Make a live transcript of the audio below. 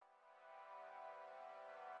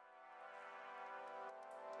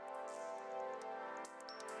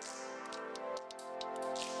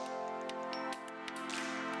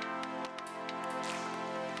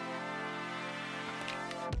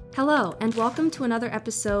Hello, and welcome to another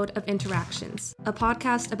episode of Interactions, a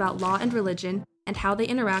podcast about law and religion and how they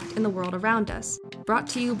interact in the world around us, brought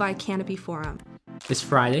to you by Canopy Forum. It's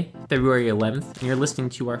Friday, February 11th, and you're listening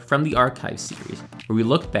to our From the Archives series, where we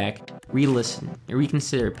look back, re-listen, and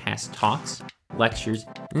reconsider past talks, lectures,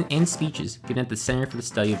 and speeches given at the Center for the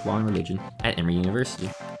Study of Law and Religion at Emory University.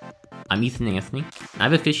 I'm Ethan Anthony, and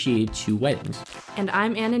I've officiated 2 weddings. And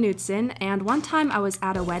I'm Anna Knudsen, and one time I was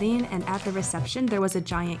at a wedding, and at the reception there was a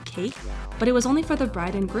giant cake, but it was only for the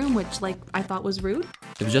bride and groom, which, I thought was rude.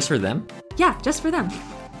 It was just for them? Yeah, just for them.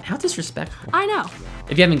 How disrespectful. I know.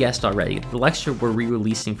 If you haven't guessed already, the lecture we're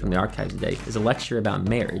re-releasing from the archives today is a lecture about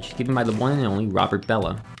marriage, given by the one and only Robert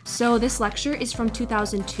Bellah. So this lecture is from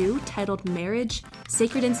 2002, titled Marriage,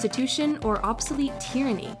 Sacred Institution, or Obsolete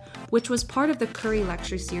Tyranny, which was part of the Curry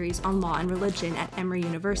Lecture Series on Law and Religion at Emory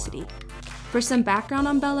University. For some background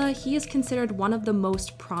on Bellah, he is considered one of the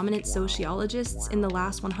most prominent sociologists in the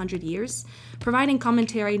last 100 years, providing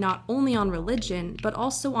commentary not only on religion, but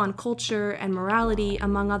also on culture and morality,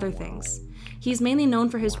 among other things. He's mainly known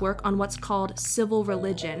for his work on what's called civil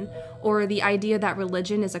religion, or the idea that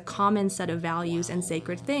religion is a common set of values and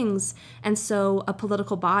sacred things, and so a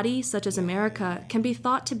political body, such as America, can be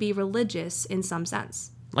thought to be religious in some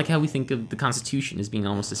sense. Like how we think of the Constitution as being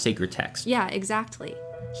almost a sacred text. Yeah, exactly.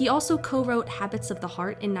 He also co-wrote Habits of the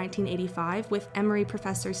Heart in 1985 with Emory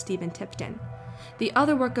professor Stephen Tipton. The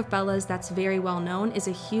other work of Bellah's that's very well known is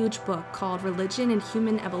a huge book called Religion and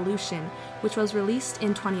Human Evolution, which was released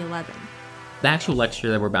in 2011. The actual lecture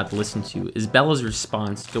that we're about to listen to is Bellah's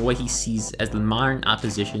response to what he sees as the modern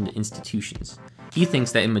opposition to institutions. He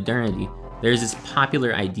thinks that in modernity, there is this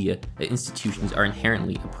popular idea that institutions are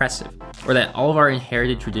inherently oppressive, or that all of our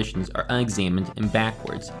inherited traditions are unexamined and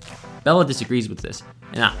backwards. Bellah disagrees with this.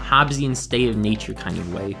 In a Hobbesian state of nature kind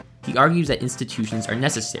of way, he argues that institutions are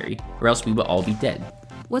necessary, or else we will all be dead.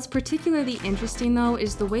 What's particularly interesting, though,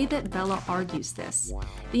 is the way that Bellah argues this.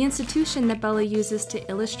 The institution that Bellah uses to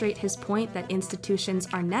illustrate his point that institutions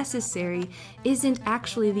are necessary isn't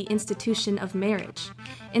actually the institution of marriage.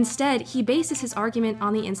 Instead, he bases his argument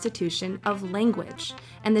on the institution of language,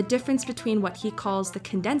 and the difference between what he calls the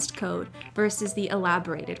condensed code versus the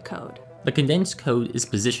elaborated code. The condensed code is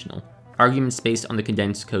positional. Arguments based on the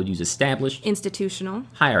condensed code use established, institutional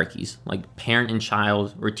hierarchies, like parent and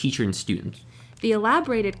child or teacher and student. The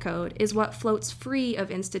elaborated code is what floats free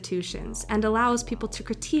of institutions and allows people to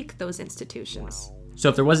critique those institutions. So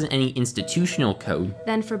if there wasn't any institutional code,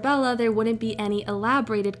 then for Bellah, there wouldn't be any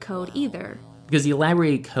elaborated code either. Because the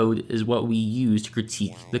elaborated code is what we use to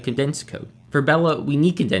critique the condensed code. For Bellah, we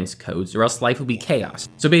need condensed codes or else life will be chaos.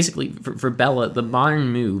 So basically, for Bellah, the modern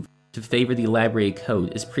move to favor the elaborated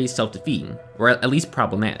code is pretty self-defeating, or at least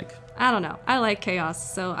problematic. I don't know. I like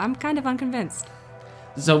chaos, so I'm kind of unconvinced.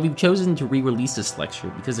 So we've chosen to re-release this lecture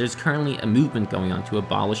because there's currently a movement going on to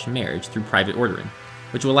abolish marriage through private ordering,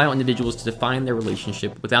 which will allow individuals to define their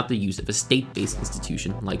relationship without the use of a state-based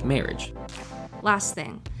institution like marriage. Last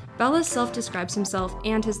thing, Bellah self-describes himself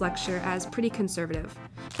and his lecture as pretty conservative,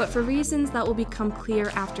 but for reasons that will become clear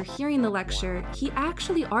after hearing the lecture, he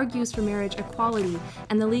actually argues for marriage equality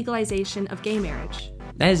and the legalization of gay marriage.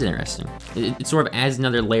 That is interesting. It sort of adds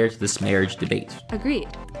another layer to this marriage debate. Agreed.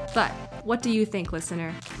 But what do you think,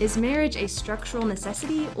 listener? Is marriage a structural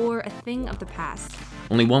necessity or a thing of the past?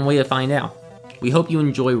 Only one way to find out. We hope you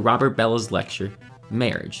enjoy Robert Bellah's lecture,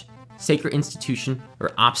 Marriage, Sacred Institution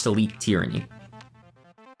or Obsolete Tyranny.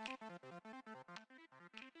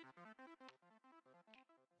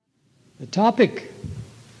 The topic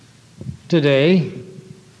today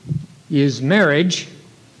is marriage,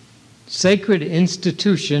 sacred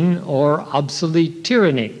institution, or obsolete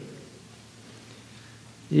tyranny.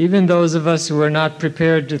 Even those of us who are not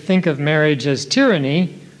prepared to think of marriage as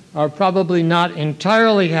tyranny are probably not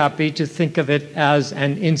entirely happy to think of it as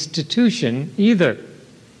an institution either.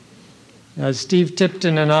 As Steve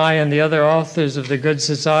Tipton and I and the other authors of The Good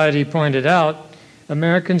Society pointed out,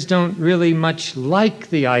 Americans don't really much like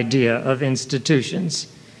the idea of institutions,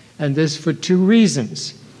 and this for 2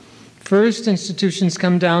 reasons. First, institutions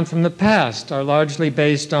come down from the past, are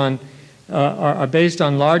based on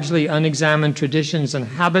largely unexamined traditions and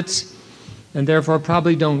habits, and therefore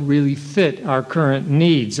probably don't really fit our current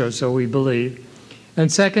needs, or so we believe. And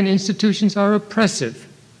second, institutions are oppressive.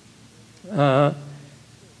 At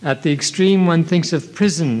the extreme, one thinks of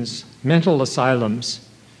prisons, mental asylums,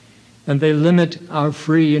 and they limit our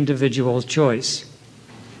free individual choice.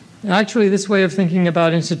 Actually, this way of thinking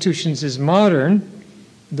about institutions is modern,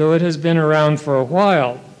 though it has been around for a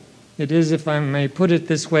while. It is, if I may put it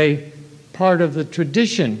this way, part of the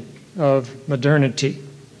tradition of modernity.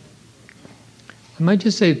 I might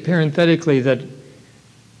just say parenthetically that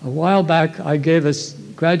A while back, I gave a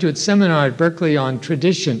graduate seminar at Berkeley on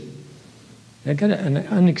tradition. I got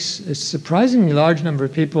a surprisingly large number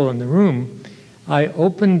of people in the room. I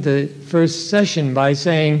opened the first session by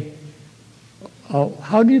saying, "Oh,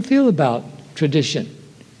 how do you feel about tradition?"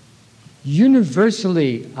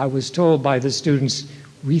 Universally, I was told by the students,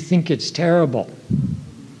 "We think it's terrible."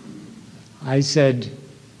 I said,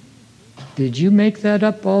 "Did you make that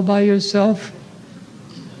up all by yourself?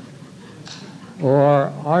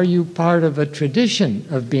 Or are you part of a tradition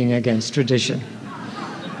of being against tradition?"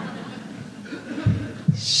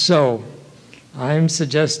 So, I'm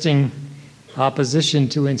suggesting opposition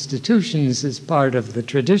to institutions is part of the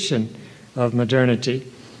tradition of modernity.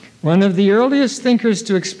 One of the earliest thinkers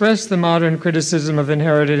to express the modern criticism of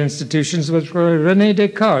inherited institutions was René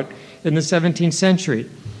Descartes in the 17th century.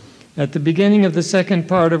 At the beginning of the second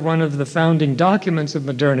part of one of the founding documents of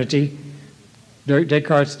modernity,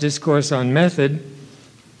 Descartes' Discourse on Method,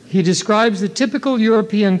 he describes the typical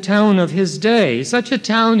European town of his day. Such a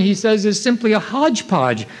town, he says, is simply a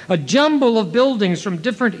hodgepodge, a jumble of buildings from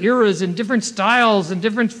different eras in different styles and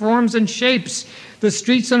different forms and shapes. The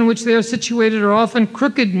streets on which they are situated are often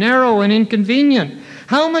crooked, narrow, and inconvenient.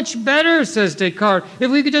 How much better, says Descartes,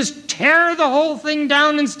 if we could just tear the whole thing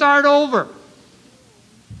down and start over,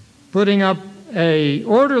 putting up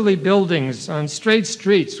orderly buildings on straight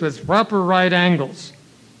streets with proper right angles.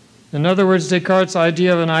 In other words, Descartes'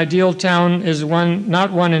 idea of an ideal town is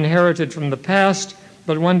not one inherited from the past,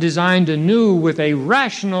 but one designed anew with a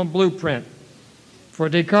rational blueprint. For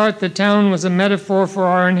Descartes, the town was a metaphor for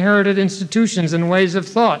our inherited institutions and ways of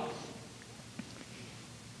thought.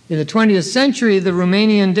 In the 20th century, the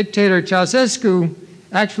Romanian dictator Ceausescu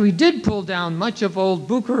actually did pull down much of old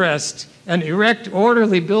Bucharest and erect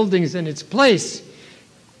orderly buildings in its place,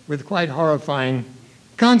 with quite horrifying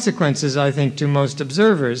consequences, I think, to most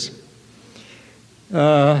observers.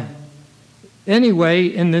 Anyway,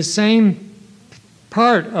 in the same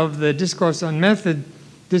part of the Discourse on Method,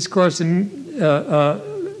 Descartes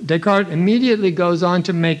immediately goes on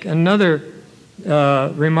to make another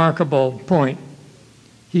remarkable point.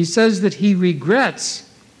 He says that he regrets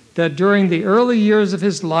that during the early years of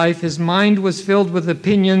his life, his mind was filled with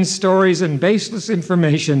opinions, stories, and baseless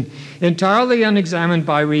information, entirely unexamined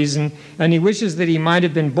by reason, and he wishes that he might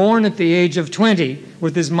have been born at the age of 20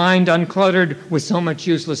 with his mind uncluttered with so much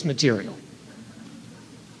useless material.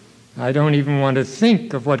 I don't even want to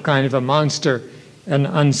think of what kind of a monster an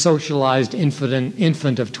unsocialized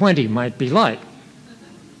infant of 20 might be like.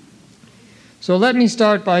 So let me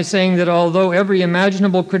start by saying that although every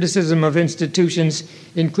imaginable criticism of institutions,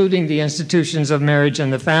 including the institutions of marriage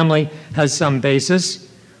and the family, has some basis,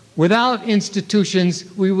 without institutions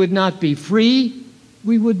we would not be free,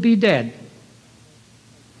 we would be dead.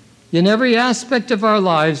 In every aspect of our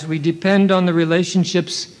lives, we depend on the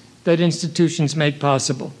relationships that institutions make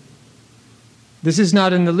possible. This is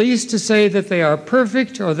not in the least to say that they are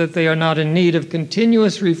perfect or that they are not in need of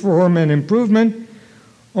continuous reform and improvement,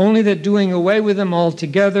 only that doing away with them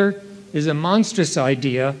altogether is a monstrous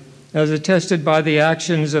idea, as attested by the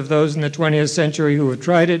actions of those in the 20th century who have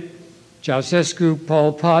tried it, Ceausescu,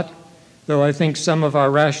 Pol Pot, though I think some of our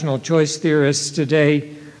rational choice theorists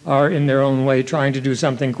today are in their own way trying to do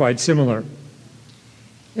something quite similar.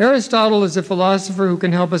 Aristotle is a philosopher who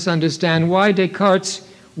can help us understand why Descartes'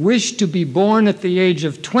 wish to be born at the age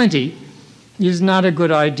of 20 is not a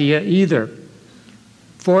good idea either.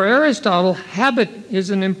 For Aristotle, habit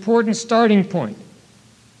is an important starting point.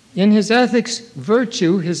 In his Ethics,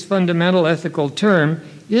 virtue, his fundamental ethical term,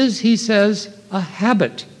 is, he says, a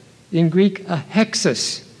habit, in Greek, a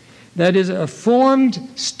hexis, that is, a formed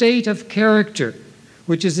state of character,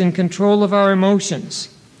 which is in control of our emotions.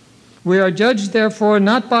 We are judged, therefore,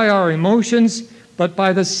 not by our emotions, but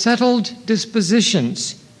by the settled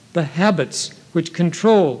dispositions, the habits which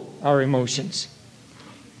control our emotions.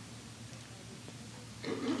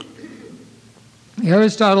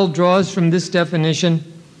 Aristotle draws from this definition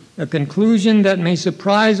a conclusion that may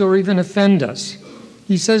surprise or even offend us.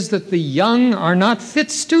 He says that the young are not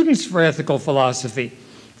fit students for ethical philosophy,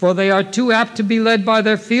 for they are too apt to be led by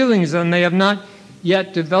their feelings, and they have not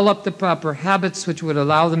yet developed the proper habits which would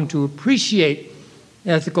allow them to appreciate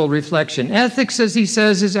ethical reflection. Ethics, as he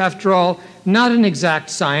says, is, after all, not an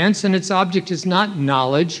exact science, and its object is not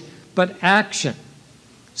knowledge, but action.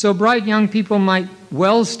 So bright young people might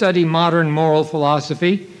well study modern moral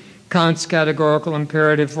philosophy, Kant's categorical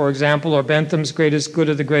imperative, for example, or Bentham's greatest good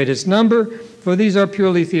of the greatest number, for these are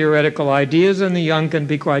purely theoretical ideas, and the young can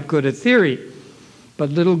be quite good at theory.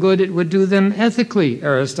 But little good it would do them ethically,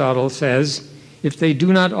 Aristotle says, if they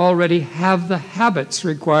do not already have the habits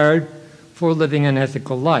required for living an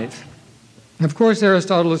ethical life. Of course,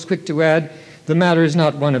 Aristotle is quick to add, the matter is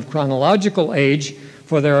not one of chronological age,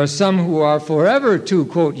 for there are some who are forever too,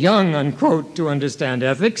 quote, young, unquote, to understand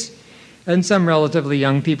ethics, and some relatively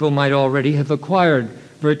young people might already have acquired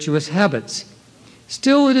virtuous habits.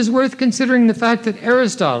 Still, it is worth considering the fact that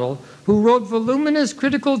Aristotle, who wrote voluminous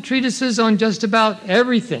critical treatises on just about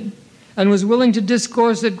everything, and was willing to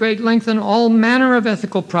discourse at great length on all manner of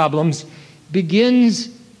ethical problems, begins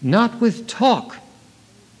not with talk,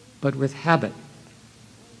 but with habit,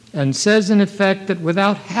 and says in effect that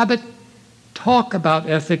without habit, talk about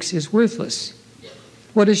ethics is worthless.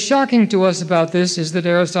 What is shocking to us about this is that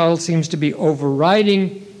Aristotle seems to be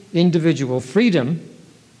overriding individual freedom,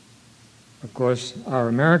 of course, our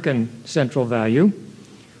American central value,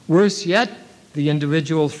 worse yet, the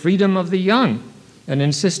individual freedom of the young, and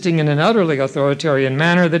insisting in an utterly authoritarian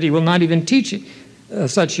manner that he will not even teach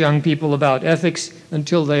such young people about ethics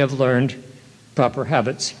until they have learned proper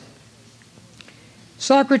habits.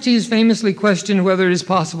 Socrates famously questioned whether it is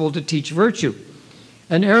possible to teach virtue,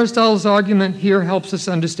 and Aristotle's argument here helps us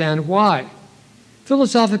understand why.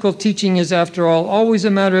 Philosophical teaching is, after all, always a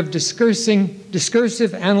matter of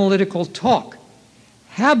discursive analytical talk.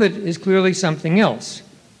 Habit is clearly something else.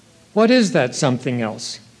 What is that something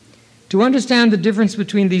else? To understand the difference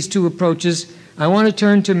between these two approaches, I want to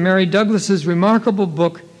turn to Mary Douglas's remarkable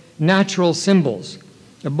book, Natural Symbols,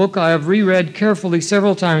 a book I have reread carefully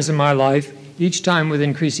several times in my life, each time with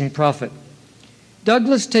increasing profit.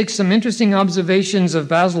 Douglas takes some interesting observations of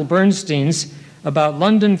Basil Bernstein's about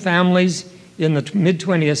London families in the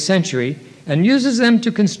mid-20th century and uses them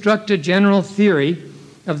to construct a general theory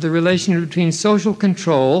of the relation between social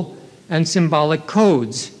control and symbolic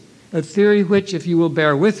codes, a theory which, if you will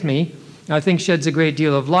bear with me, I think sheds a great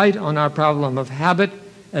deal of light on our problem of habit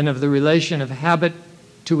and of the relation of habit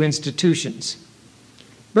to institutions.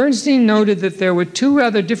 Bernstein noted that there were two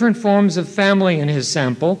rather different forms of family in his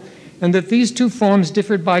sample, and that these two forms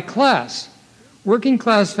differed by class. Working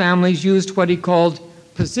class families used what he called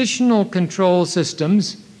positional control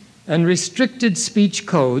systems and restricted speech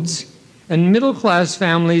codes, and middle class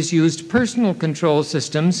families used personal control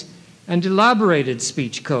systems and elaborated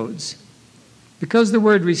speech codes. Because the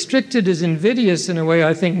word restricted is invidious in a way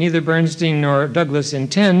I think neither Bernstein nor Douglas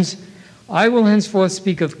intends, I will henceforth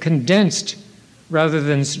speak of condensed rather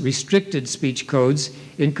than restricted speech codes,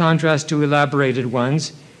 in contrast to elaborated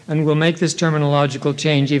ones, and will make this terminological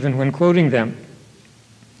change even when quoting them.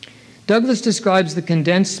 Douglas describes the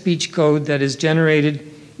condensed speech code that is generated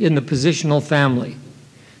in the positional family.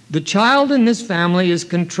 The child in this family is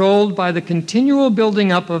controlled by the continual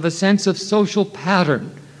building up of a sense of social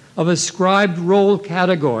pattern, of ascribed role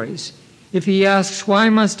categories. If he asks, "Why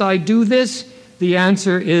must I do this?" the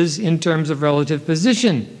answer is in terms of relative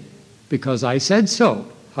position. Because I said so,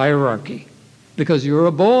 hierarchy. Because you're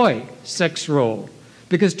a boy, sex role.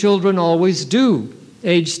 Because children always do,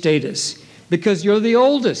 age status. Because you're the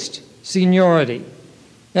oldest, seniority.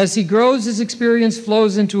 As he grows, his experience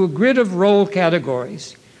flows into a grid of role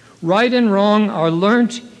categories. Right and wrong are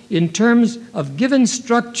learnt in terms of given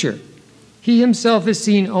structure. He himself is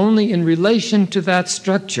seen only in relation to that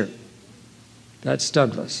structure. That's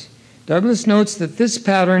Douglas. Douglas notes that this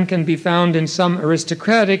pattern can be found in some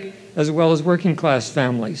aristocratic as well as working class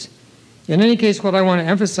families. In any case, what I want to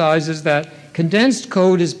emphasize is that condensed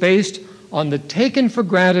code is based on the taken for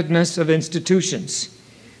grantedness of institutions.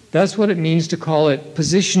 That's what it means to call it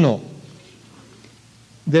positional.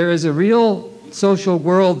 There is a real social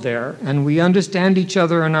world there, and we understand each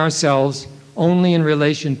other and ourselves only in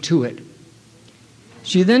relation to it.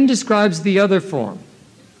 She then describes the other form.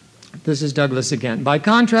 This is Douglas again. By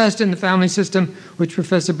contrast, in the family system, which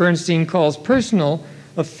Professor Bernstein calls personal,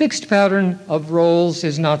 a fixed pattern of roles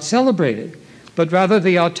is not celebrated, but rather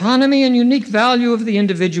the autonomy and unique value of the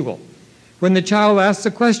individual. When the child asks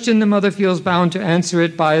a question, the mother feels bound to answer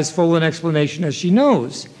it by as full an explanation as she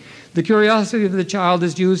knows. The curiosity of the child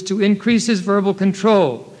is used to increase his verbal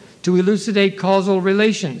control, to elucidate causal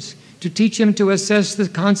relations, to teach him to assess the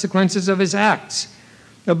consequences of his acts.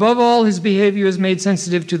 Above all, his behavior is made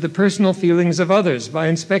sensitive to the personal feelings of others by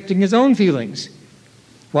inspecting his own feelings.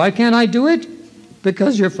 Why can't I do it?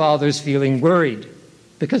 Because your father's feeling worried.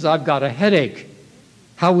 Because I've got a headache.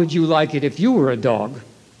 How would you like it if you were a dog?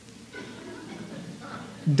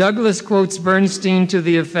 Douglas quotes Bernstein to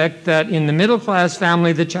the effect that in the middle-class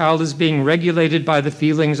family, the child is being regulated by the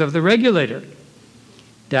feelings of the regulator.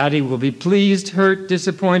 Daddy will be pleased, hurt,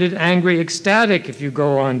 disappointed, angry, ecstatic if you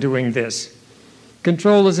go on doing this.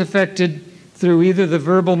 Control is effected through either the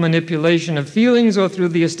verbal manipulation of feelings or through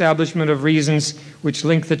the establishment of reasons which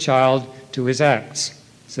link the child to his acts,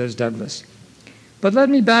 says Douglas. But let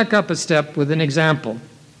me back up a step with an example.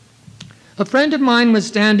 A friend of mine was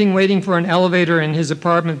standing waiting for an elevator in his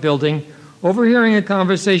apartment building, overhearing a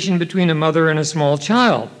conversation between a mother and a small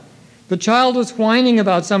child. The child was whining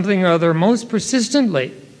about something or other most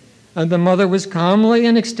persistently, and the mother was calmly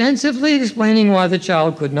and extensively explaining why the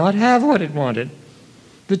child could not have what it wanted.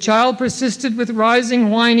 The child persisted with rising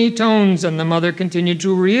whiny tones, and the mother continued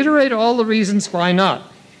to reiterate all the reasons why not.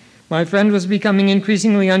 My friend was becoming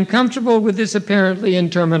increasingly uncomfortable with this apparently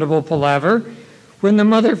interminable palaver, when the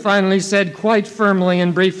mother finally said quite firmly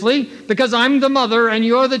and briefly, "Because I'm the mother and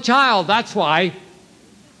you're the child, that's why."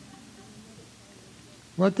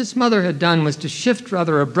 What this mother had done was to shift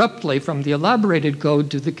rather abruptly from the elaborated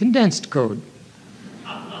code to the condensed code.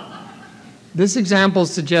 This example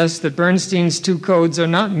suggests that Bernstein's two codes are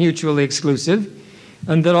not mutually exclusive,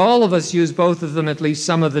 and that all of us use both of them at least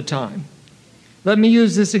some of the time. Let me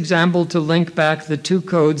use this example to link back the two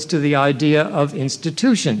codes to the idea of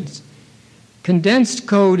institutions. Condensed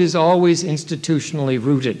code is always institutionally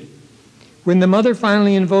rooted. When the mother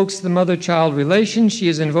finally invokes the mother-child relation, she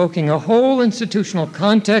is invoking a whole institutional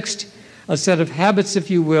context, a set of habits,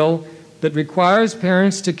 if you will, that requires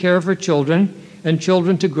parents to care for children and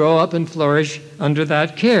children to grow up and flourish under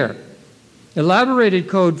that care. Elaborated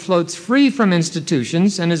code floats free from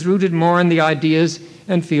institutions and is rooted more in the ideas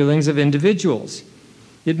and feelings of individuals.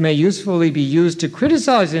 It may usefully be used to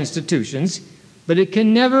criticize institutions, but it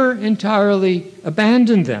can never entirely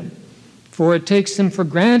abandon them, for it takes them for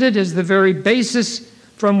granted as the very basis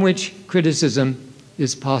from which criticism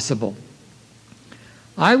is possible.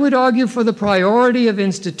 I would argue for the priority of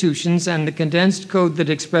institutions and the condensed code that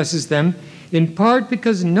expresses them, in part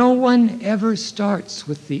because no one ever starts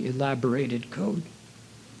with the elaborated code.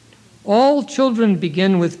 All children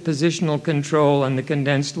begin with positional control and the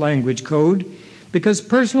condensed language code, because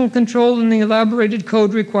personal control in the elaborated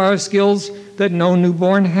code requires skills that no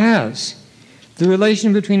newborn has. The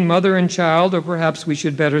relation between mother and child, or perhaps we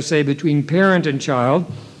should better say between parent and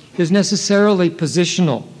child, is necessarily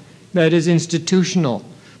positional, that is institutional,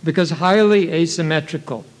 because highly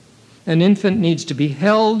asymmetrical. An infant needs to be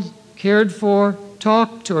held, cared for,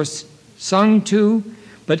 talked or sung to,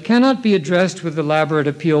 but cannot be addressed with elaborate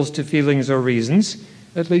appeals to feelings or reasons,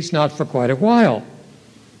 at least not for quite a while.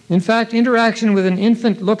 In fact, interaction with an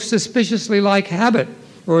infant looks suspiciously like habit,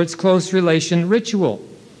 or its close relation ritual.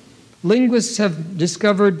 Linguists have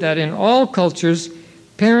discovered that in all cultures,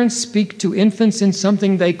 parents speak to infants in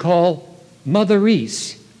something they call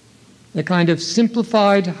motherese, a kind of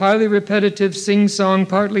simplified, highly repetitive, sing-song,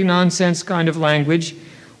 partly nonsense kind of language,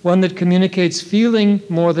 one that communicates feeling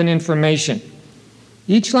more than information.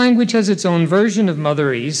 Each language has its own version of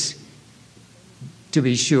motherese, to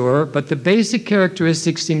be sure, but the basic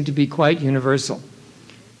characteristics seem to be quite universal.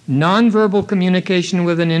 Nonverbal communication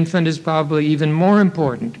with an infant is probably even more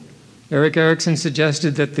important. Erik Erikson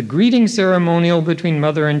suggested that the greeting ceremonial between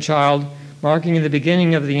mother and child, marking the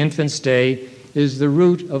beginning of the infant's day, is the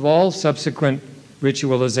root of all subsequent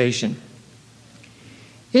ritualization.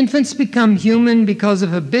 Infants become human because of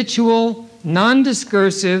habitual,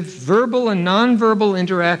 non-discursive, verbal and nonverbal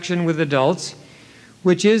interaction with adults,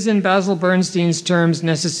 which is, in Basil Bernstein's terms,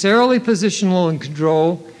 necessarily positional in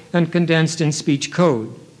control and condensed in speech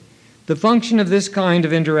code. The function of this kind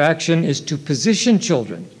of interaction is to position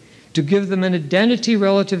children, to give them an identity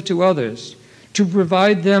relative to others, to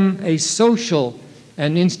provide them a social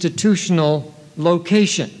and institutional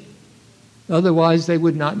location. Otherwise, they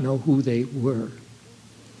would not know who they were.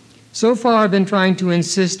 So far, I've been trying to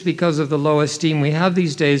insist, because of the low esteem we have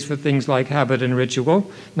these days for things like habit and ritual,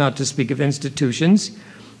 not to speak of institutions,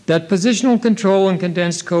 that positional control and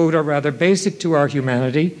condensed code are rather basic to our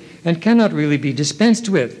humanity and cannot really be dispensed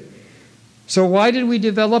with. So why did we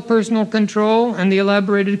develop personal control and the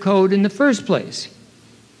elaborated code in the first place?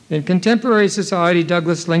 In contemporary society,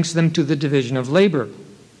 Douglas links them to the division of labor,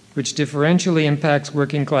 which differentially impacts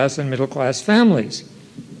working class and middle class families.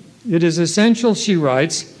 It is essential, she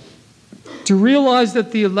writes, to realize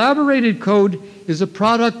that the elaborated code is a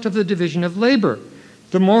product of the division of labor.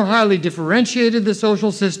 The more highly differentiated the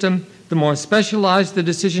social system, the more specialized the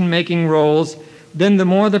decision-making roles, then the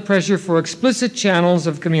more the pressure for explicit channels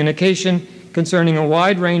of communication concerning a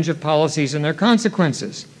wide range of policies and their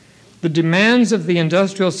consequences. The demands of the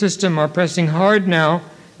industrial system are pressing hard now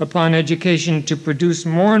upon education to produce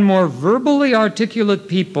more and more verbally articulate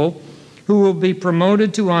people who will be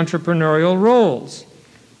promoted to entrepreneurial roles.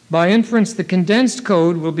 By inference, the condensed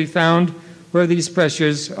code will be found where these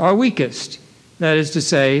pressures are weakest, that is to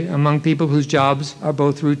say, among people whose jobs are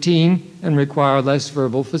both routine and require less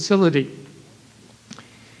verbal facility.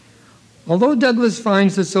 Although Douglas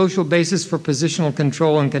finds the social basis for positional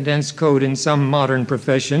control and condensed code in some modern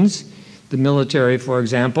professions, the military, for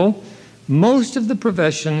example, most of the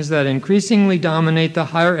professions that increasingly dominate the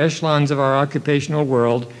higher echelons of our occupational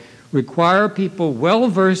world require people well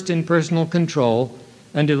versed in personal control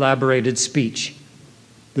and elaborated speech.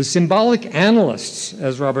 The symbolic analysts,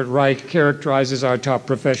 as Robert Reich characterizes our top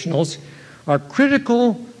professionals, are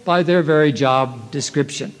critical by their very job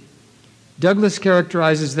description. Douglas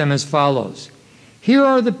characterizes them as follows. Here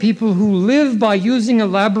are the people who live by using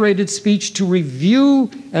elaborated speech to review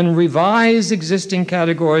and revise existing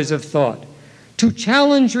categories of thought, to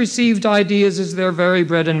challenge received ideas as their very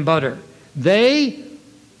bread and butter. They,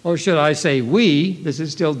 or should I say we, this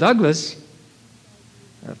is still Douglas.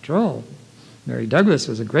 After all, Mary Douglas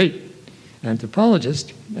was a great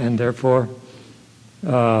anthropologist and therefore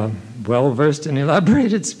well-versed in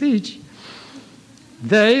elaborated speech.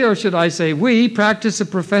 They, or should I say we, practice a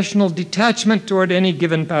professional detachment toward any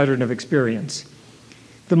given pattern of experience.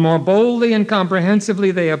 The more boldly and comprehensively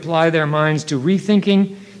they apply their minds to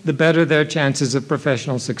rethinking, the better their chances of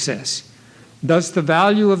professional success. Thus, the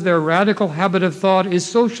value of their radical habit of thought is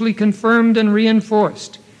socially confirmed and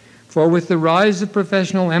reinforced. For with the rise of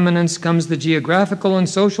professional eminence comes the geographical and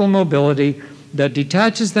social mobility that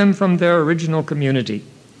detaches them from their original community.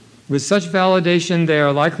 With such validation, they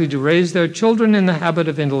are likely to raise their children in the habit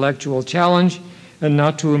of intellectual challenge and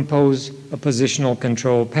not to impose a positional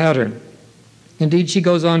control pattern. Indeed, she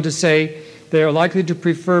goes on to say, they are likely to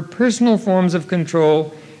prefer personal forms of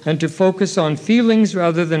control and to focus on feelings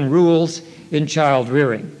rather than rules in child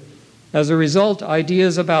rearing. As a result,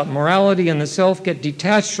 ideas about morality and the self get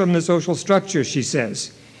detached from the social structure, she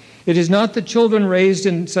says. It is not that children raised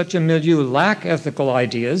in such a milieu lack ethical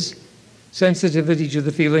ideas. Sensitivity to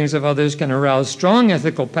the feelings of others can arouse strong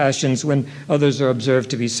ethical passions when others are observed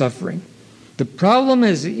to be suffering. The problem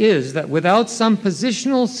is that without some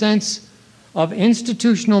positional sense of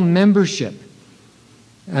institutional membership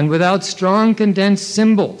and without strong condensed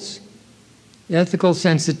symbols, ethical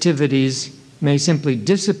sensitivities may simply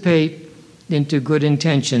dissipate into good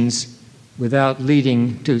intentions without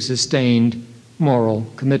leading to sustained moral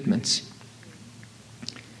commitments.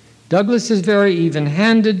 Douglas is very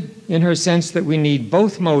even-handed in her sense that we need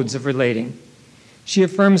both modes of relating. She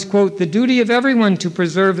affirms, quote, the duty of everyone to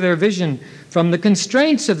preserve their vision from the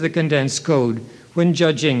constraints of the condensed code when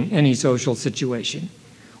judging any social situation.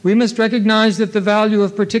 We must recognize that the value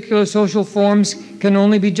of particular social forms can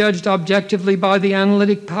only be judged objectively by the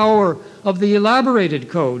analytic power of the elaborated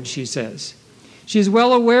code, she says. She is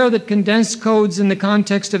well aware that condensed codes in the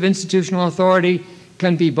context of institutional authority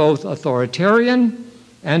can be both authoritarian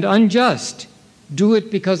and unjust. Do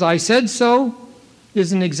it because I said so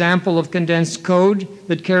is an example of condensed code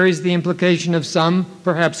that carries the implication of some,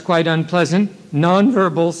 perhaps quite unpleasant,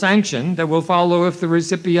 nonverbal sanction that will follow if the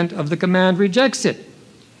recipient of the command rejects it.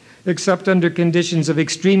 Except under conditions of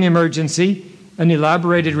extreme emergency, an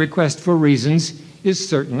elaborated request for reasons is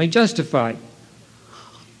certainly justified.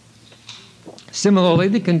 Similarly,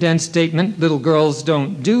 the condensed statement, little girls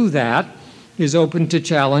don't do that, is open to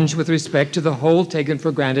challenge with respect to the whole taken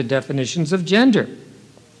for granted definitions of gender.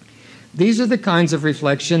 These are the kinds of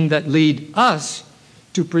reflection that lead us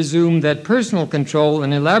to presume that personal control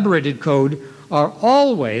and elaborated code are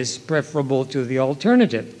always preferable to the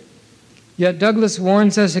alternative. Yet Douglas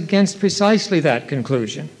warns us against precisely that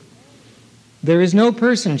conclusion. There is no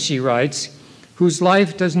person, she writes, whose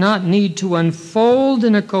life does not need to unfold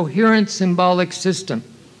in a coherent symbolic system.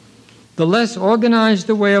 The less organized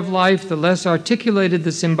the way of life, the less articulated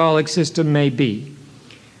the symbolic system may be.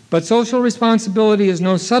 But social responsibility is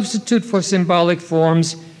no substitute for symbolic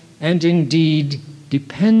forms, and indeed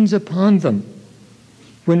depends upon them.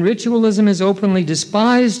 When ritualism is openly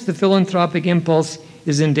despised, the philanthropic impulse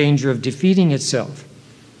is in danger of defeating itself.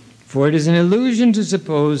 For it is an illusion to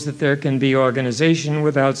suppose that there can be organization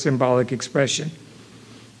without symbolic expression.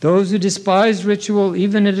 Those who despise ritual,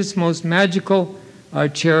 even at its most magical, are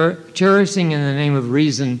cherishing in the name of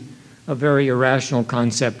reason a very irrational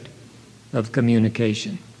concept of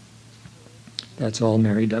communication. That's all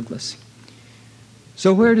Mary Douglas.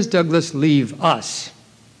 So where does Douglas leave us,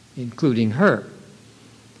 including her?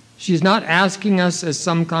 She's not asking us, as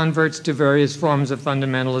some converts to various forms of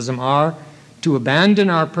fundamentalism are, to abandon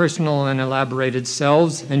our personal and elaborated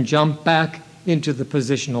selves and jump back into the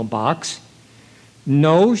positional box.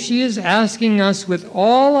 No, she is asking us with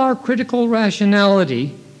all our critical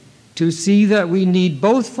rationality to see that we need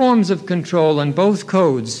both forms of control and both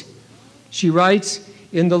codes. She writes,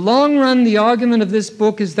 in the long run, the argument of this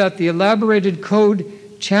book is that the elaborated code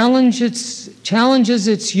challenges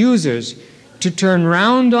its users to turn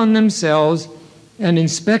round on themselves and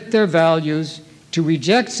inspect their values, to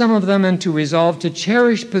reject some of them and to resolve to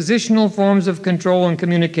cherish positional forms of control and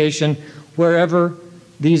communication wherever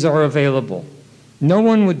these are available. No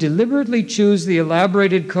one would deliberately choose the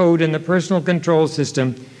elaborated code in the personal control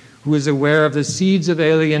system who is aware of the seeds of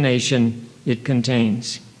alienation it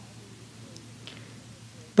contains.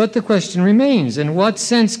 But the question remains, in what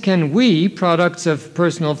sense can we, products of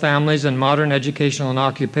personal families and modern educational and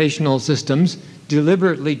occupational systems,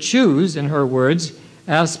 deliberately choose, in her words,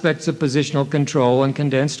 aspects of positional control and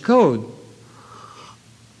condensed code?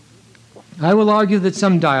 I will argue that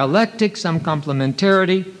some dialectic, some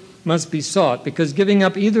complementarity must be sought, because giving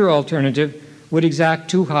up either alternative would exact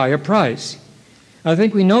too high a price. I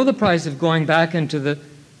think we know the price of going back into the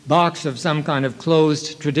box of some kind of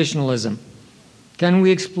closed traditionalism. Can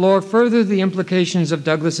we explore further the implications of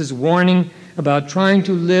Douglas's warning about trying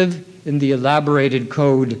to live in the elaborated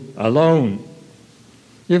code alone?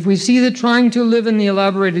 If we see that trying to live in the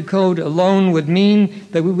elaborated code alone would mean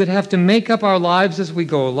that we would have to make up our lives as we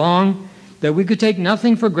go along, that we could take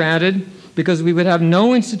nothing for granted because we would have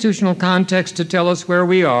no institutional context to tell us where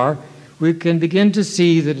we are, we can begin to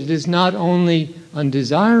see that it is not only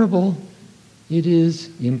undesirable, it is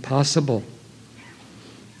impossible.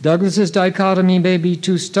 Douglas's dichotomy may be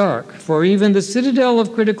too stark, for even the citadel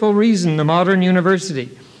of critical reason, the modern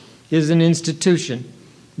university, is an institution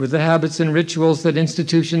with the habits and rituals that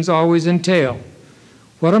institutions always entail.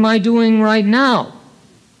 What am I doing right now?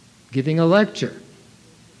 Giving a lecture.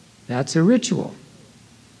 That's a ritual.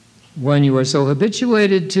 When you are so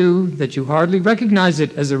habituated to that you hardly recognize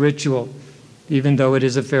it as a ritual, even though it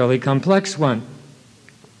is a fairly complex one.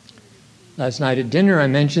 Last night at dinner I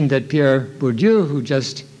mentioned that Pierre Bourdieu, who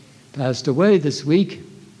just passed away this week,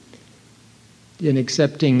 in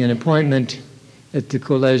accepting an appointment at the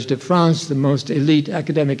Collège de France, the most elite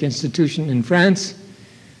academic institution in France,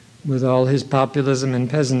 with all his populism and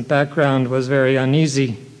peasant background, was very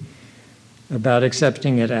uneasy about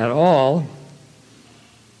accepting it at all.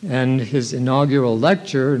 And his inaugural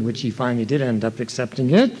lecture, in which he finally did end up accepting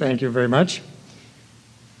it, thank you very much,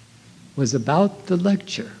 was about the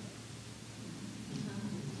lecture.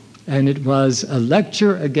 And it was a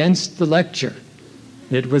lecture against the lecture.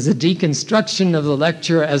 It was a deconstruction of the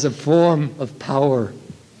lecture as a form of power.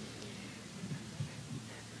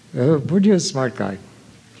 Bourdieu's a smart guy.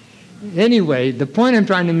 Anyway, the point I'm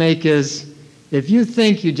trying to make is, if you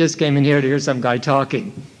think you just came in here to hear some guy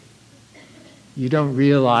talking, you don't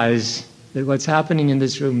realize that what's happening in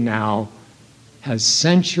this room now has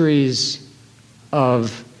centuries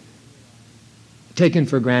of taken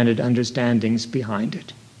for granted understandings behind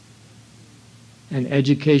it. And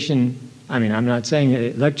education, I mean, I'm not saying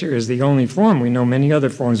a lecture is the only form. We know many other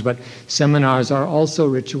forms, but seminars are also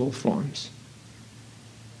ritual forms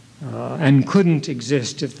and couldn't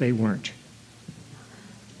exist if they weren't.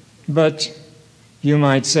 But you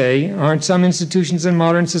might say, aren't some institutions in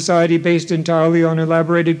modern society based entirely on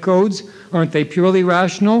elaborated codes? Aren't they purely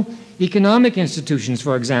rational? Economic institutions,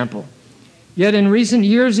 for example. Yet in recent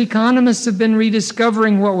years, economists have been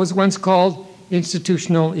rediscovering what was once called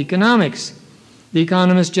institutional economics. The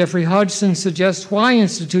economist Jeffrey Hodgson suggests why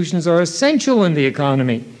institutions are essential in the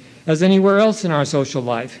economy, as anywhere else in our social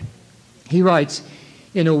life. He writes,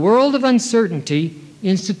 in a world of uncertainty,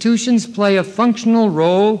 institutions play a functional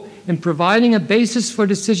role in providing a basis for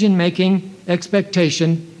decision-making,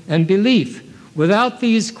 expectation, and belief. Without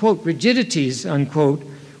these, quote, rigidities, unquote,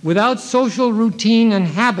 without social routine and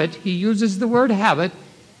habit, he uses the word habit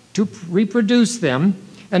to reproduce them,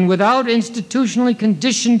 and without institutionally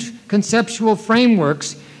conditioned conceptual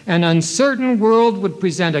frameworks, an uncertain world would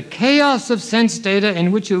present a chaos of sense data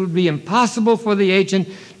in which it would be impossible for the agent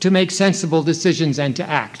to make sensible decisions and to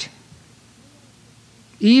act.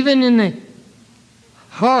 Even in the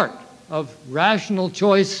heart of rational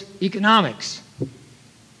choice economics,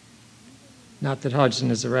 not that Hodgson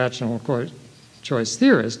is a rational choice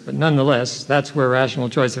theorist, but nonetheless, that's where rational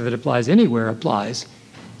choice, if it applies anywhere, applies.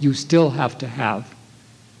 You still have to have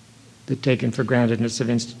the taken for grantedness of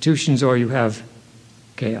institutions, or you have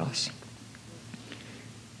chaos.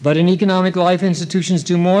 But in economic life, institutions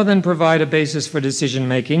do more than provide a basis for decision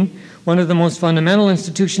making. One of the most fundamental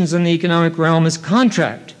institutions in the economic realm is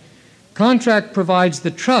contract. Contract provides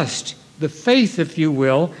the trust, the faith, if you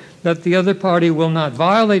will, that the other party will not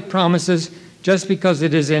violate promises just because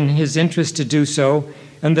it is in his interest to do so,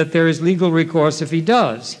 and that there is legal recourse if he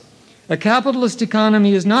does. A capitalist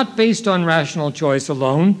economy is not based on rational choice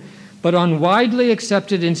alone, but on widely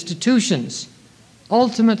accepted institutions.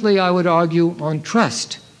 Ultimately, I would argue, on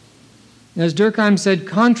trust. As Durkheim said,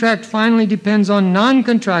 contract finally depends on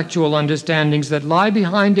non-contractual understandings that lie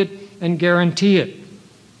behind it and guarantee it.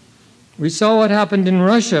 We saw what happened in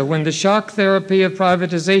Russia when the shock therapy of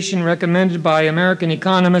privatization recommended by American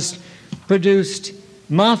economists produced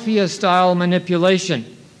mafia-style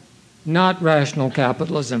manipulation. not rational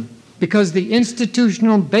capitalism, because the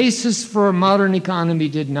institutional basis for a modern economy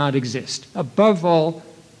did not exist. Above all,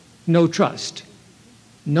 no trust.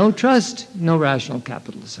 No trust, no rational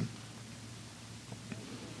capitalism.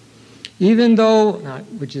 Even though,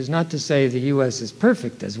 which is not to say the U.S. is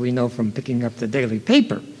perfect, as we know from picking up the daily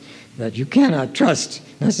paper, that you cannot trust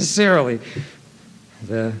necessarily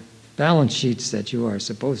the balance sheets that you are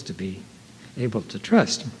supposed to be able to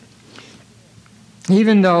trust.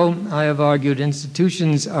 Even though, I have argued,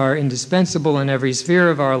 institutions are indispensable in every sphere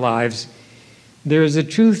of our lives, there is a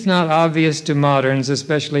truth not obvious to moderns,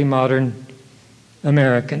 especially modern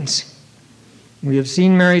Americans. We have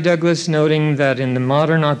seen Mary Douglas noting that in the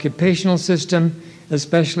modern occupational system,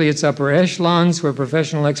 especially its upper echelons, where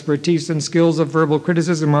professional expertise and skills of verbal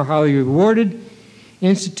criticism are highly rewarded,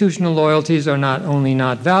 institutional loyalties are not only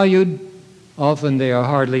not valued, often they are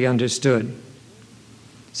hardly understood.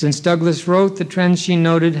 Since Douglas wrote, the trends she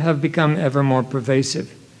noted have become ever more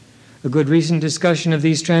pervasive. A good recent discussion of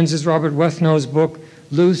these trends is Robert Wethnow's book,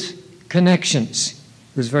 Loose Connections,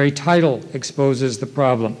 whose very title exposes the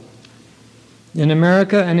problem. In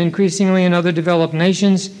America and increasingly in other developed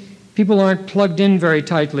nations, people aren't plugged in very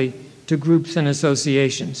tightly to groups and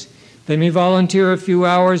associations. They may volunteer a few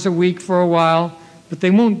hours a week for a while, but they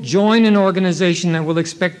won't join an organization that will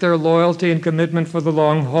expect their loyalty and commitment for the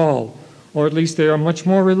long haul, or at least they are much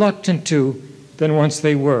more reluctant to than once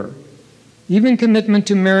they were. Even commitment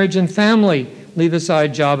to marriage and family, leave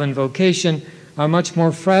aside job and vocation, are much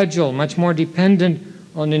more fragile, much more dependent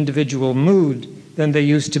on individual mood than they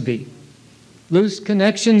used to be. Loose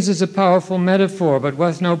connections is a powerful metaphor, but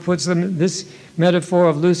Wethnow puts this metaphor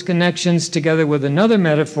of loose connections together with another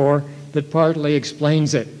metaphor that partly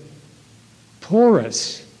explains it.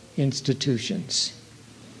 Porous institutions.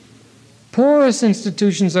 Porous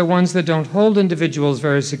institutions are ones that don't hold individuals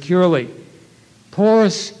very securely.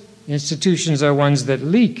 Porous institutions are ones that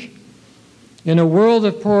leak. In a world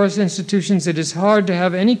of porous institutions, it is hard to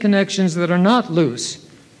have any connections that are not loose.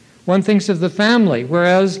 One thinks of the family,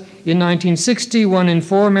 whereas in 1960, 1 in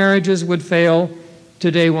 4 marriages would fail.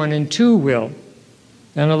 Today, 1 in 2 will.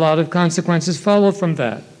 And a lot of consequences follow from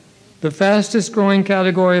that. The fastest growing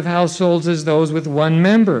category of households is those with 1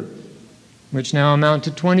 member, which now amount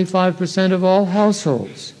to 25% of all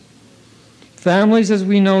households. Families, as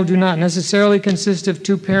we know, do not necessarily consist of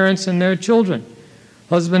 2 parents and their children.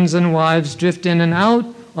 Husbands and wives drift in and out,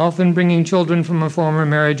 often bringing children from a former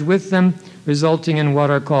marriage with them, resulting in what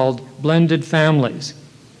are called blended families.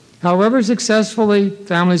 However successfully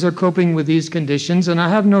families are coping with these conditions, and I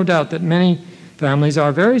have no doubt that many families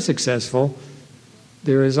are very successful,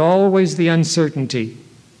 there is always the uncertainty.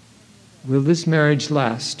 Will this marriage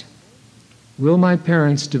last? Will my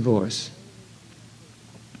parents divorce?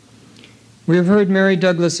 We have heard Mary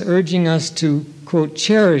Douglas urging us to, quote,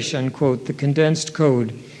 cherish, unquote, the condensed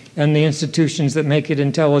code and the institutions that make it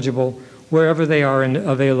intelligible wherever they are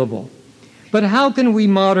available. But how can we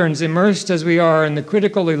moderns, immersed as we are in the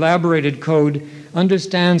critical, elaborated code,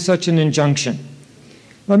 understand such an injunction?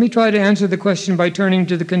 Let me try to answer the question by turning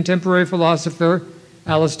to the contemporary philosopher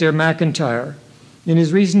Alasdair MacIntyre. In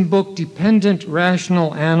his recent book, Dependent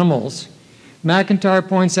Rational Animals, MacIntyre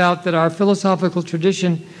points out that our philosophical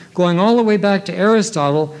tradition, going all the way back to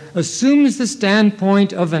Aristotle, assumes the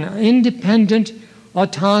standpoint of an independent,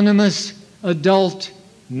 autonomous, adult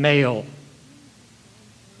male.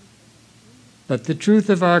 But the truth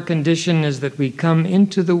of our condition is that we come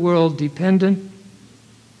into the world dependent,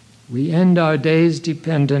 we end our days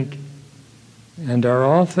dependent, and are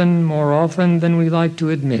often, more often than we like to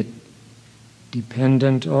admit,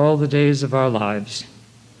 dependent all the days of our lives.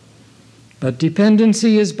 But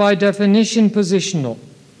dependency is by definition positional.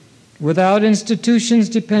 Without institutions,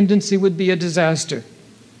 dependency would be a disaster.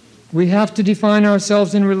 We have to define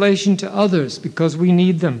ourselves in relation to others because we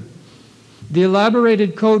need them. The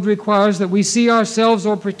elaborated code requires that we see ourselves,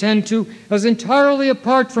 or pretend to, as entirely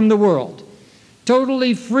apart from the world,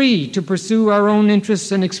 totally free to pursue our own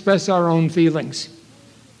interests and express our own feelings.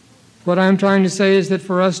 What I'm trying to say is that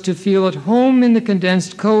for us to feel at home in the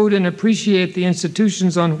condensed code and appreciate the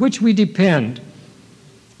institutions on which we depend,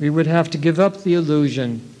 we would have to give up the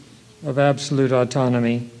illusion of absolute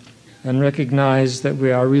autonomy and recognize that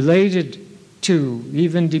we are related to,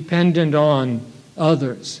 even dependent on,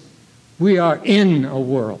 others. We are in a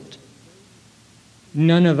world.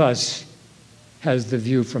 None of us has the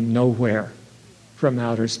view from nowhere, from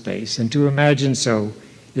outer space. And to imagine so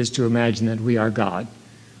is to imagine that we are God,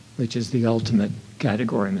 which is the ultimate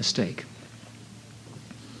category mistake.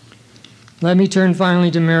 Let me turn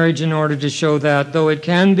finally to marriage in order to show that, though it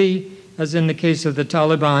can be, as in the case of the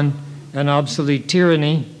Taliban, an obsolete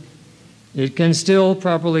tyranny, it can still,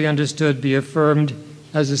 properly understood, be affirmed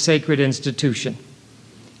as a sacred institution.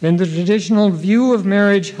 In the traditional view of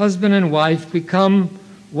marriage, husband and wife become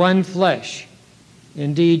one flesh.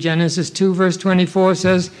 Indeed, Genesis 2, verse 24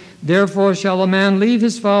 says, "Therefore shall a man leave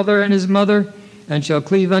his father and his mother, and shall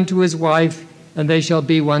cleave unto his wife, and they shall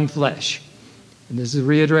be one flesh." And this is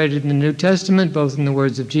reiterated in the New Testament, both in the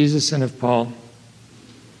words of Jesus and of Paul.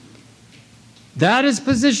 That is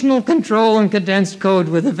positional control and condensed code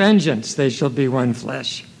with a vengeance. They shall be one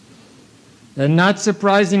flesh. And not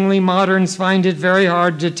surprisingly, moderns find it very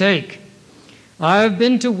hard to take. I have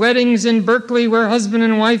been to weddings in Berkeley where husband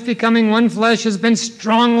and wife becoming one flesh has been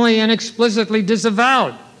strongly and explicitly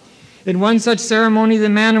disavowed. In one such ceremony, the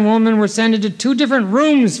man and woman were sent into two different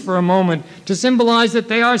rooms for a moment to symbolize that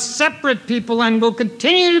they are separate people and will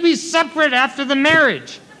continue to be separate after the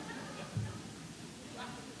marriage.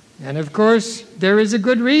 And of course, there is a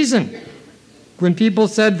good reason. When people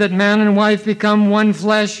said that man and wife become one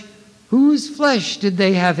flesh, whose flesh did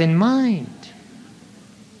they have in mind?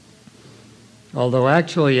 Although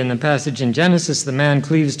actually in the passage in Genesis, the man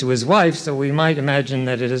cleaves to his wife, so we might imagine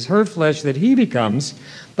that it is her flesh that he becomes.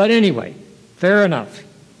 But anyway, fair enough.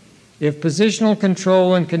 If positional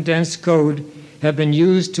control and condensed code have been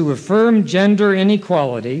used to affirm gender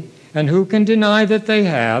inequality, and who can deny that they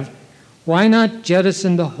have, why not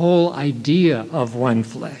jettison the whole idea of one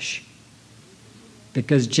flesh?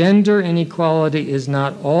 Because gender inequality is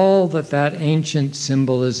not all that ancient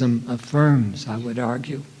symbolism affirms, I would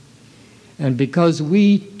argue. And because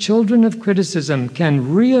we, children of criticism,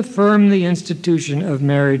 can reaffirm the institution of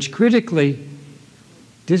marriage critically,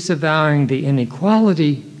 disavowing the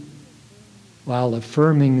inequality while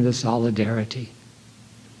affirming the solidarity.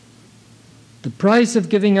 The price of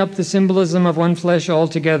giving up the symbolism of one flesh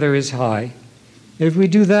altogether is high. If we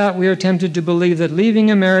do that, we are tempted to believe that leaving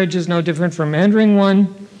a marriage is no different from entering one.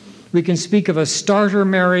 We can speak of a starter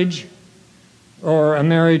marriage or a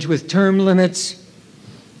marriage with term limits,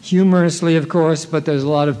 humorously, of course, but there's a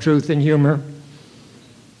lot of truth in humor.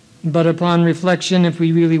 But upon reflection, if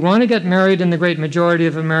we really want to get married, and the great majority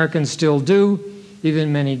of Americans still do,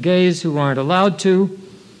 even many gays who aren't allowed to,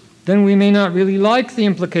 then we may not really like the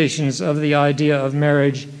implications of the idea of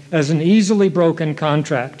marriage as an easily broken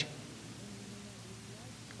contract.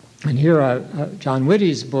 And here, John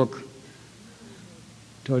Whitty's book,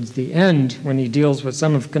 towards the end, when he deals with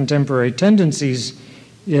some of contemporary tendencies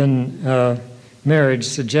in marriage,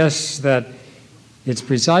 suggests that it's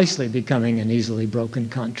precisely becoming an easily broken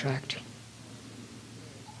contract.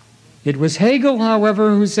 It was Hegel,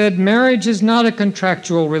 however, who said marriage is not a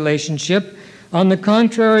contractual relationship. On the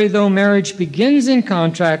contrary, though marriage begins in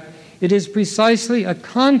contract, it is precisely a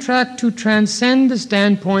contract to transcend the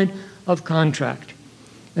standpoint of contract.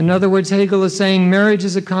 In other words, Hegel is saying marriage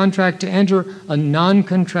is a contract to enter a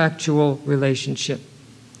non-contractual relationship.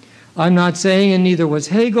 I'm not saying, and neither was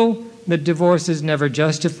Hegel, that divorce is never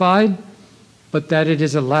justified, but that it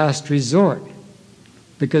is a last resort,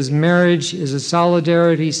 because marriage is a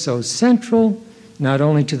solidarity so central, not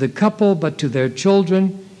only to the couple, but to their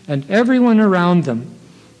children and everyone around them,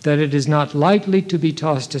 that it is not likely to be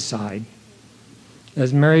tossed aside.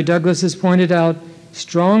 As Mary Douglas has pointed out,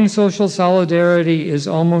 strong social solidarity is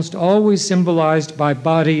almost always symbolized by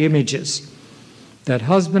body images. That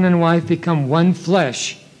husband and wife become one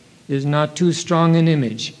flesh is not too strong an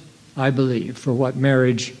image, I believe, for what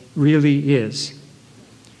marriage really is.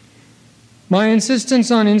 My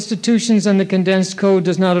insistence on institutions and the condensed code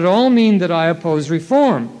does not at all mean that I oppose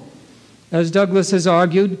reform. As Douglas has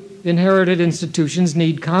argued, inherited institutions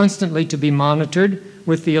need constantly to be monitored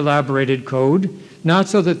with the elaborated code, not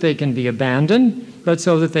so that they can be abandoned, but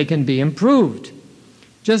so that they can be improved.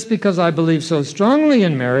 Just because I believe so strongly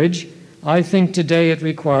in marriage, I think today it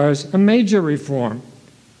requires a major reform.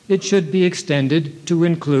 It should be extended to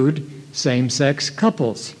include same-sex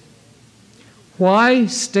couples. Why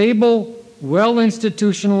stable,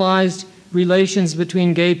 well-institutionalized relations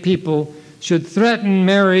between gay people should threaten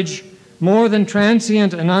marriage more than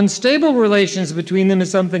transient and unstable relations between them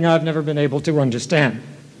is something I've never been able to understand.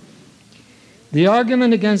 The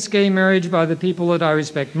argument against gay marriage by the people that I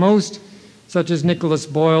respect most, such as Nicholas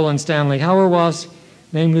Boyle and Stanley Hauerwas,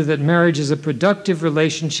 namely that marriage is a productive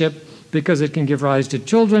relationship because it can give rise to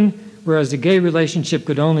children, whereas a gay relationship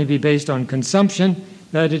could only be based on consumption,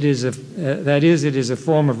 that it is a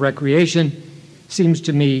form of recreation, seems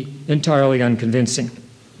to me entirely unconvincing.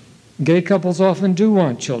 Gay couples often do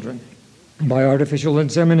want children, by artificial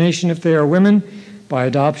insemination if they are women, by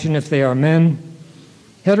adoption if they are men.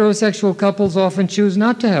 Heterosexual couples often choose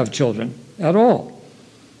not to have children at all.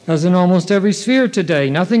 As in almost every sphere today,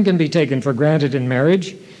 nothing can be taken for granted in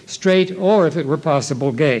marriage, straight or, if it were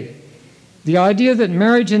possible, gay. The idea that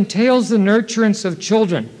marriage entails the nurturance of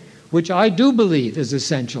children, which I do believe is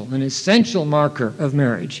essential, an essential marker of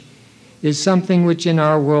marriage, is something which in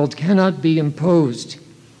our world cannot be imposed,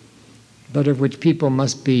 but of which people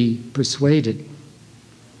must be persuaded.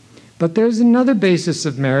 But there's another basis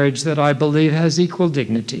of marriage that I believe has equal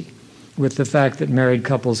dignity with the fact that married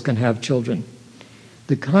couples can have children.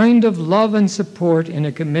 The kind of love and support in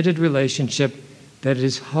a committed relationship that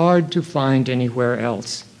is hard to find anywhere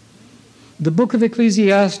else. The book of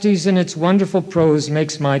Ecclesiastes in its wonderful prose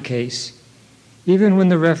makes my case, even when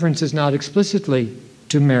the reference is not explicitly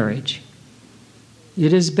to marriage.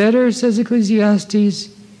 It is better, says Ecclesiastes,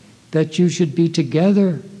 that you should be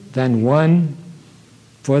together than one,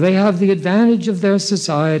 for they have the advantage of their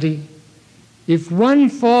society. If one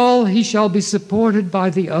fall, he shall be supported by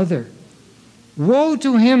the other. Woe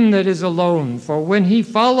to him that is alone, for when he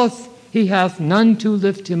falleth, he hath none to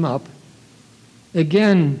lift him up.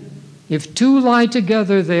 Again, if two lie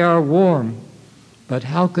together, they are warm, but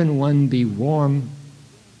how can one be warm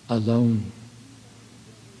alone?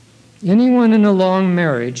 Anyone in a long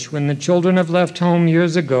marriage, when the children have left home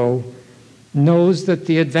years ago, knows that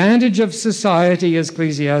the advantage of society, as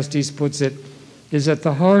Ecclesiastes puts it, is at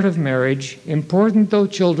the heart of marriage, important though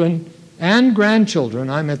children and grandchildren,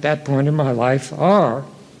 I'm at that point in my life, are.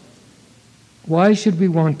 Why should we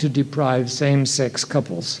want to deprive same-sex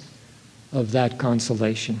couples of that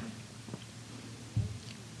consolation?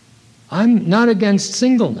 I'm not against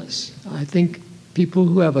singleness. I think people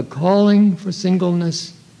who have a calling for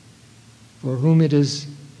singleness, for whom it is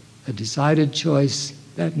a decided choice,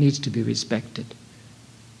 that needs to be respected.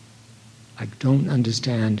 I don't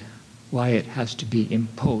understand why it has to be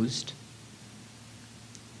imposed.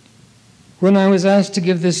 When I was asked to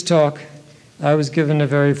give this talk, I was given a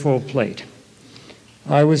very full plate.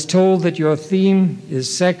 I was told that your theme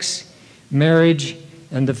is sex, marriage,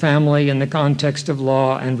 and the family in the context of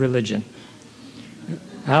law and religion.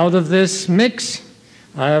 Out of this mix,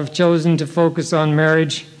 I have chosen to focus on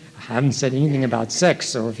marriage. I haven't said anything about sex,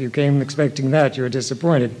 so if you came expecting that, you're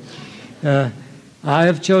disappointed. I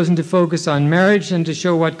have chosen to focus on marriage and to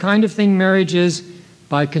show what kind of thing marriage is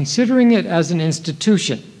by considering it as an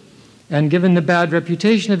institution. And given the bad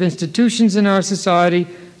reputation of institutions in our society,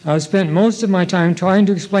 I've spent most of my time trying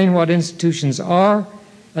to explain what institutions are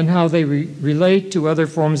and how they relate to other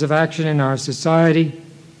forms of action in our society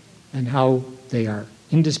and how they are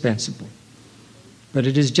indispensable. But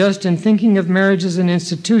it is just in thinking of marriage as an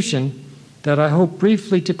institution that I hope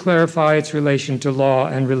briefly to clarify its relation to law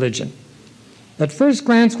and religion. At first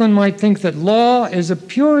glance, one might think that law is a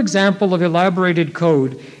pure example of elaborated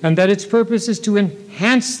code and that its purpose is to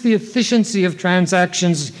enhance the efficiency of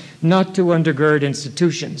transactions, not to undergird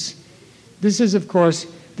institutions. This is, of course,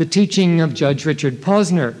 the teaching of Judge Richard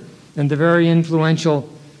Posner and the very influential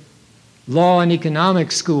Law and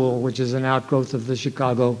Economics School, which is an outgrowth of the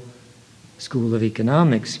Chicago School of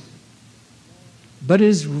Economics. But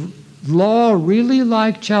is law really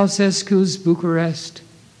like Ceausescu's Bucharest,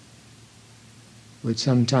 which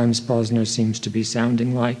sometimes Posner seems to be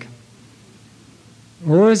sounding like?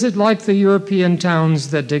 Or is it like the European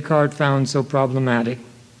towns that Descartes found so problematic?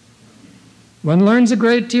 One learns a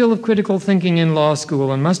great deal of critical thinking in law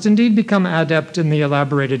school and must indeed become adept in the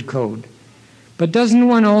elaborated code. But doesn't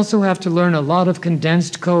one also have to learn a lot of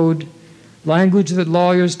condensed code, language that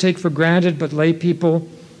lawyers take for granted but lay people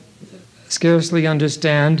scarcely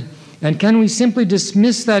understand? And can we simply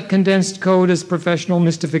dismiss that condensed code as professional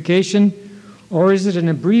mystification? Or is it an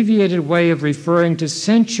abbreviated way of referring to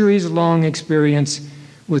centuries-long experience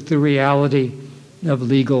with the reality of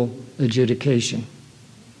legal adjudication?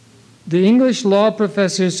 The English law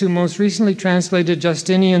professors who most recently translated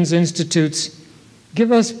Justinian's Institutes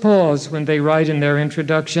give us pause when they write in their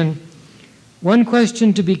introduction, "One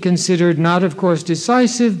question to be considered, not of course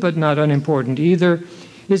decisive, but not unimportant either,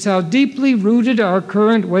 is how deeply rooted our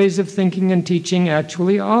current ways of thinking and teaching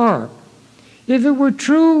actually are. If it were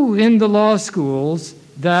true in the law schools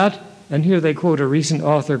that," and here they quote a recent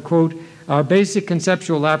author, quote, "our basic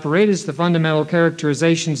conceptual apparatus, the fundamental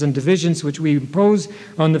characterizations and divisions which we impose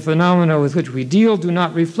on the phenomena with which we deal, do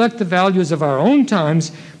not reflect the values of our own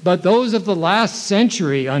times, but those of the last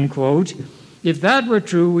century," unquote. If that were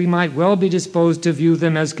true, we might well be disposed to view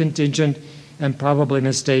them as contingent and probably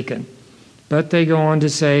mistaken. But they go on to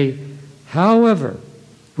say, however,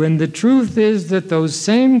 when the truth is that those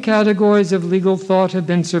same categories of legal thought have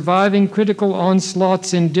been surviving critical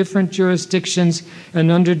onslaughts in different jurisdictions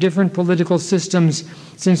and under different political systems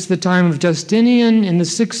since the time of Justinian in the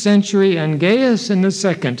 6th century and Gaius in the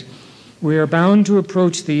 2nd, we are bound to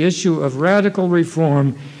approach the issue of radical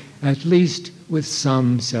reform at least with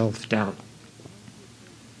some self-doubt.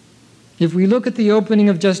 If we look at the opening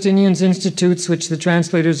of Justinian's institutes, which the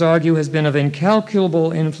translators argue has been of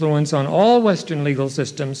incalculable influence on all Western legal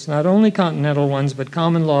systems, not only continental ones, but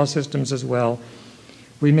common law systems as well,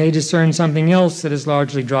 we may discern something else that has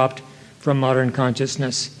largely dropped from modern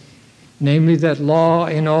consciousness, namely that law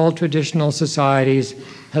in all traditional societies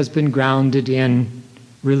has been grounded in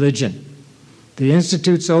religion. The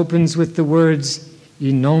Institutes opens with the words,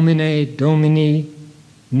 In nomine Domini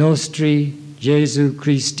nostri Jesu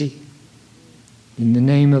Christi, in the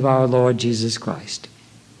name of our Lord Jesus Christ.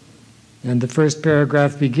 And the first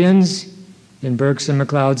paragraph begins, in Burke's and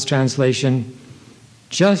MacLeod's translation,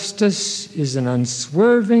 Justice is an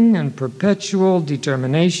unswerving and perpetual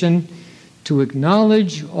determination to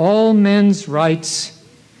acknowledge all men's rights.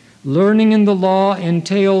 Learning in the law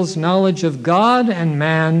entails knowledge of God and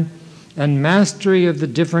man and mastery of the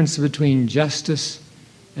difference between justice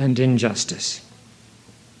and injustice.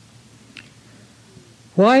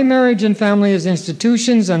 Why marriage and family as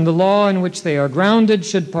institutions and the law in which they are grounded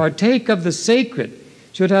should partake of the sacred,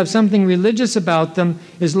 should have something religious about them,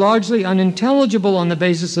 is largely unintelligible on the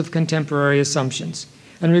basis of contemporary assumptions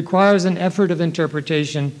and requires an effort of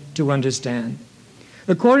interpretation to understand.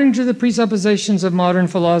 According to the presuppositions of modern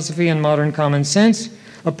philosophy and modern common sense,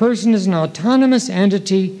 a person is an autonomous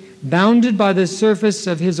entity bounded by the surface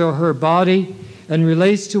of his or her body and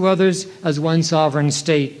relates to others as one sovereign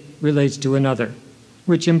state relates to another,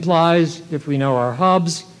 which implies, if we know our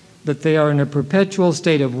Hobbes, that they are in a perpetual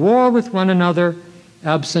state of war with one another,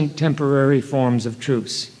 absent temporary forms of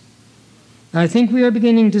truce. I think we are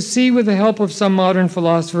beginning to see, with the help of some modern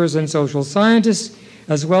philosophers and social scientists,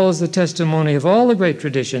 as well as the testimony of all the great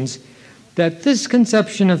traditions, that this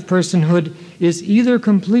conception of personhood is either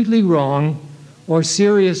completely wrong or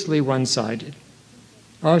seriously one-sided.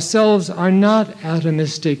 Ourselves are not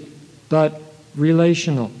atomistic, but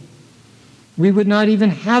relational. We would not even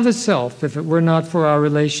have a self if it were not for our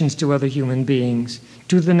relations to other human beings,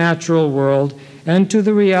 to the natural world, and to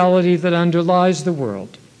the reality that underlies the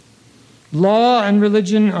world. Law and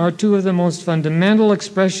religion are two of the most fundamental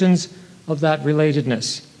expressions of that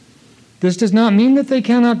relatedness. This does not mean that they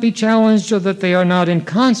cannot be challenged or that they are not in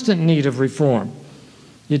constant need of reform.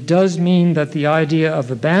 It does mean that the idea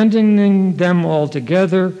of abandoning them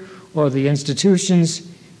altogether or the institutions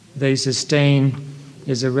they sustain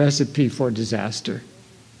is a recipe for disaster,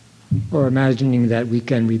 or imagining that we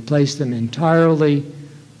can replace them entirely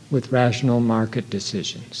with rational market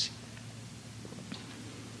decisions.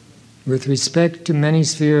 With respect to many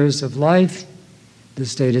spheres of life, the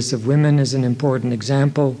status of women is an important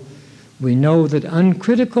example. We know that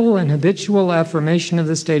uncritical and habitual affirmation of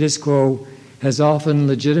the status quo has often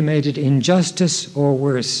legitimated injustice or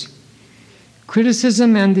worse.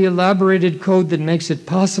 Criticism and the elaborated code that makes it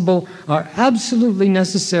possible are absolutely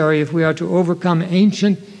necessary if we are to overcome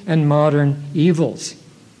ancient and modern evils.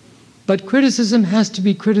 But criticism has to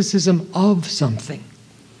be criticism of something.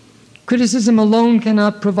 Criticism alone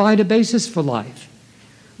cannot provide a basis for life.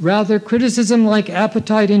 Rather, criticism, like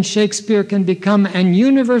appetite in Shakespeare, can become an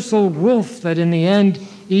universal wolf that in the end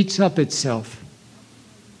eats up itself.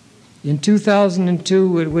 In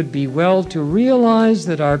 2002, it would be well to realize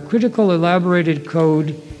that our critical elaborated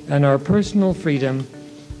code and our personal freedom,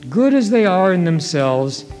 good as they are in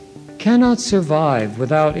themselves, cannot survive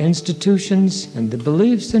without institutions and the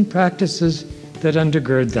beliefs and practices that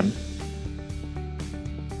undergird them.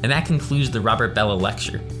 And that concludes the Robert Bellah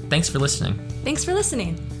lecture. Thanks for listening. Thanks for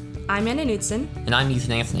listening. I'm Anna Knudsen. And I'm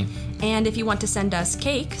Ethan Anthony. And if you want to send us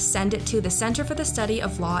cake, send it to the Center for the Study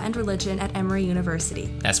of Law and Religion at Emory University.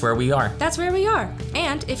 That's where we are. That's where we are.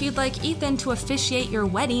 And if you'd like Ethan to officiate your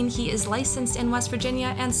wedding, he is licensed in West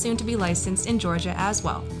Virginia and soon to be licensed in Georgia as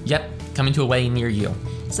well. Yep, coming to a wedding near you.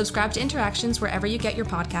 Subscribe to Interactions wherever you get your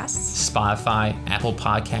podcasts. Spotify, Apple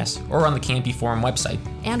Podcasts, or on the Campy Forum website.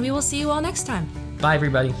 And we will see you all next time. Bye,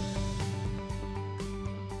 everybody.